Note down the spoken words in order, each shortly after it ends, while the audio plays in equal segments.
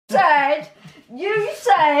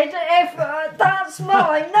said if that's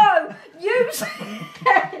mine. No, you said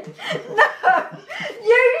no.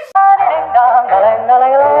 You said.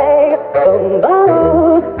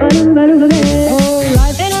 Oh,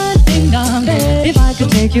 life ain't a ding dong. If I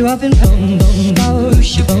could take you up in boom boom boom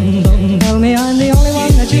boom boom, tell me I'm the only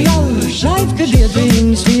one that you love. Life could be a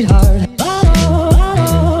dream, sweetheart.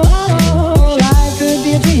 Life could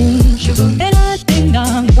be a dream. Ain't a ding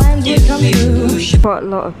dong. Plans would come true. Quite a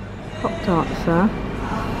lot of Pop-Tarts there.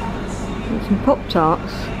 Got some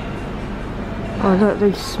Pop-Tarts. Oh look,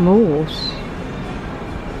 these s'mores.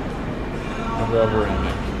 Rubber in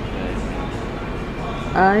it.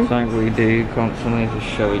 Eh? Something we do constantly to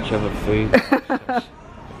show each other food.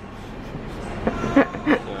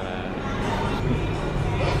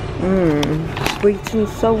 Sweet and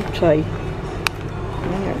salty.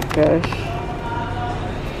 Oh gosh.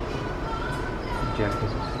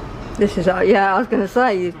 This is, yeah, I was going to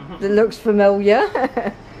say, it looks familiar.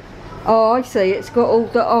 Oh, I see, it's got all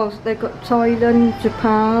the, oh, they've got Thailand,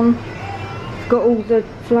 Japan, it's got all the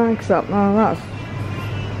flags up. Oh, that's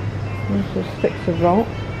just sticks of rock.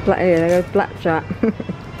 Here, there goes blackjack.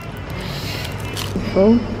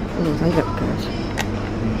 Oh, they look good.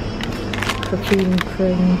 Cookie and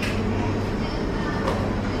cream.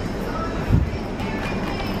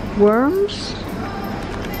 Worms?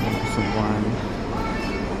 Some worms.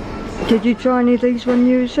 Did you try any of these when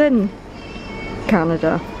you was in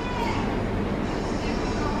Canada?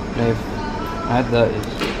 They've had those.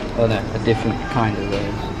 Oh no, a different kind of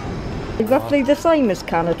those. Roughly the same as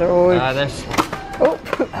Canada, or There's oh,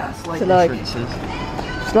 slight like differences.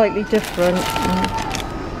 slightly different.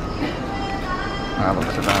 That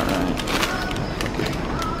looks about right.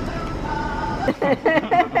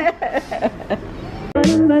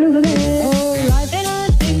 Oh, life ain't a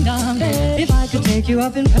ding dong. If I could take you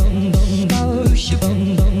up in boom boom boom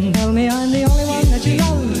boom, tell me I'm the only one that you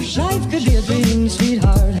love. Life could be a dream,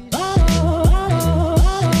 sweetheart.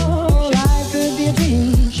 Life could be a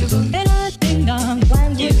dream. Ain't a ding dong.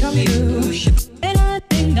 Plans would come true. Ain't a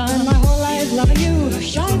ding dong. And my whole life loving you.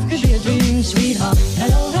 Life could be a dream, sweetheart.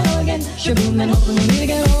 Hello, hello again. Shaboom and hoping we meet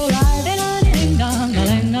again. Oh, life ain't a ding dong.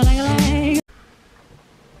 A-lang-a-lang-a-lang.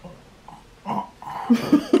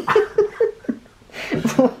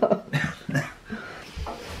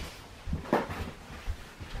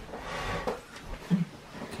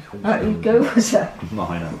 There you go, was it?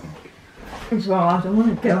 Mine, I think. As well, I don't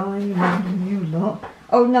want to go anywhere than you lot.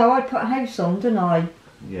 Oh no, I put house on, didn't I?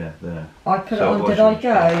 Yeah, there. I put So it on, it did I wasn't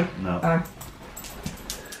go? No.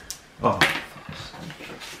 Oh. Oh,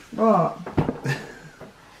 What?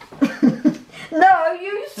 No,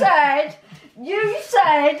 you said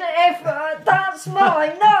if that's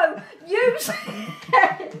mine. No, you said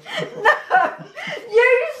no.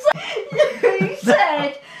 You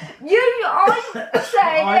said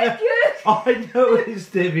if you. I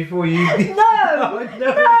noticed it before you did. No,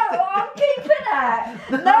 I'm keeping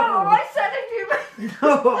it. No, I said if you.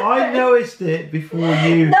 No, I noticed it before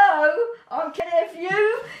you. No, I'm kidding. If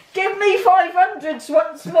you give me 500s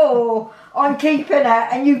once more, I'm keeping it,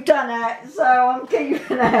 and you've done it, so I'm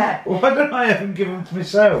keeping it. Why don't I have them give them to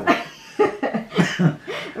myself?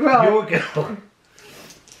 Right. Your girl.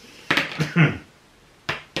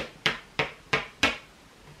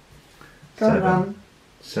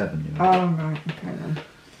 Seven, you know. Oh, right, okay then.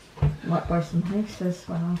 Might buy some houses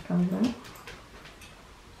when I come down.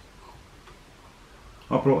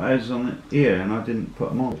 I brought houses on it here and I didn't put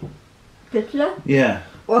them on. Did you? Yeah.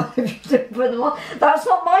 Well, if you didn't put them on, that's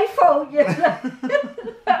not my fault, you know.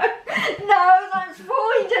 No, that's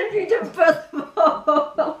fine if you didn't put them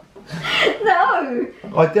on. No.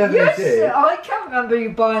 I definitely did. I can't remember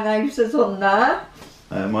you buying houses on there.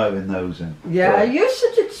 It might have been those then. Yeah, Right. you're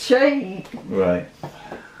such a cheat. Right.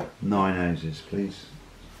 9 houses, please.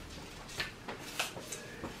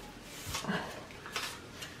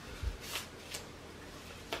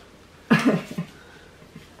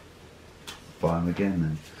 Buy them again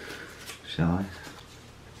then, shall I?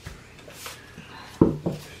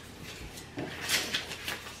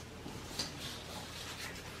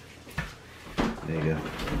 There you go.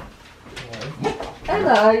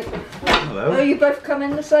 Hello. Hello. Oh, you both come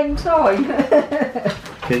in the same time.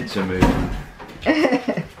 Kids are moving.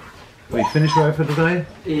 We finished right for today?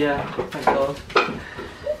 Yeah, thank God.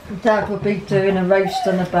 Dad will be doing a roast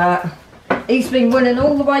and a bet. He's been winning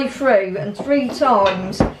all the way through, and 3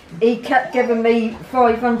 times he kept giving me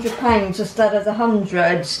 £500 instead of the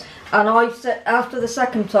hundreds. And I said, after the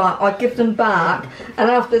second time, I give them back.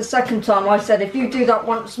 And after the second time, I said, if you do that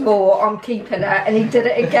once more, I'm keeping it. And he did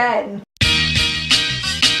it again.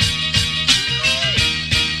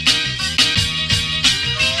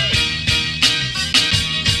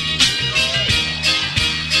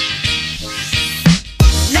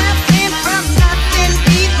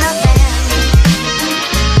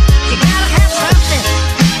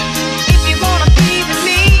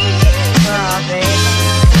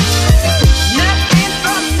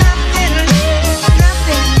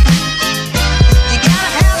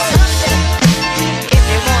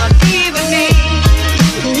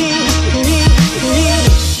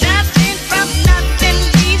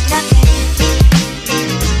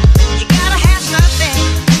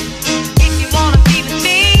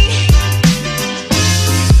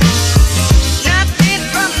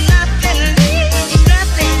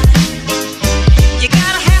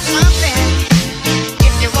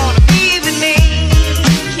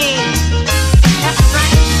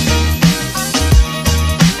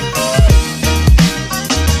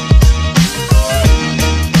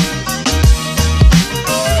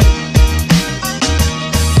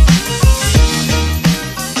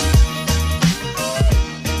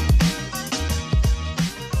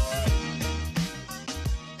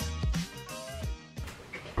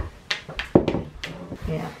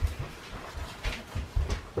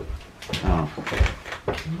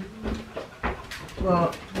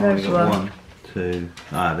 What? Only There's got one. 1, 2.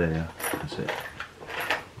 Ah, there you are. That's it.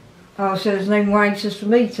 Oh, so there's no wages for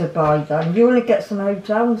me to buy then. You want to get some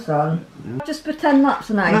hotels then? Yeah. Just pretend that's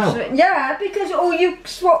an house. No. Yeah, because or you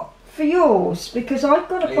swap for yours because I've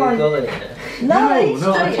got to find. No,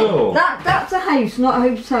 not at all. That's a house, not a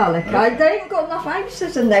hotel. Okay, they ain't got enough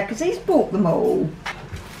houses in there because he's bought them all.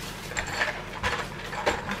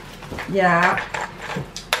 Yeah.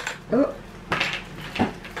 Oh.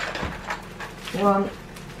 1,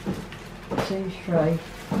 2, 3.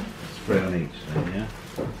 3 on each then, yeah?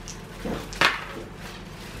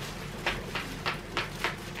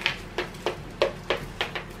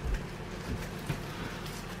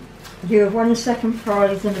 You have won second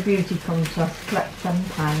prize in a beauty contest. Collect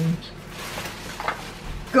 £10.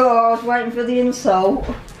 God, waiting for the insult.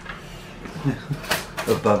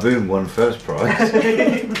 A baboon won first prize.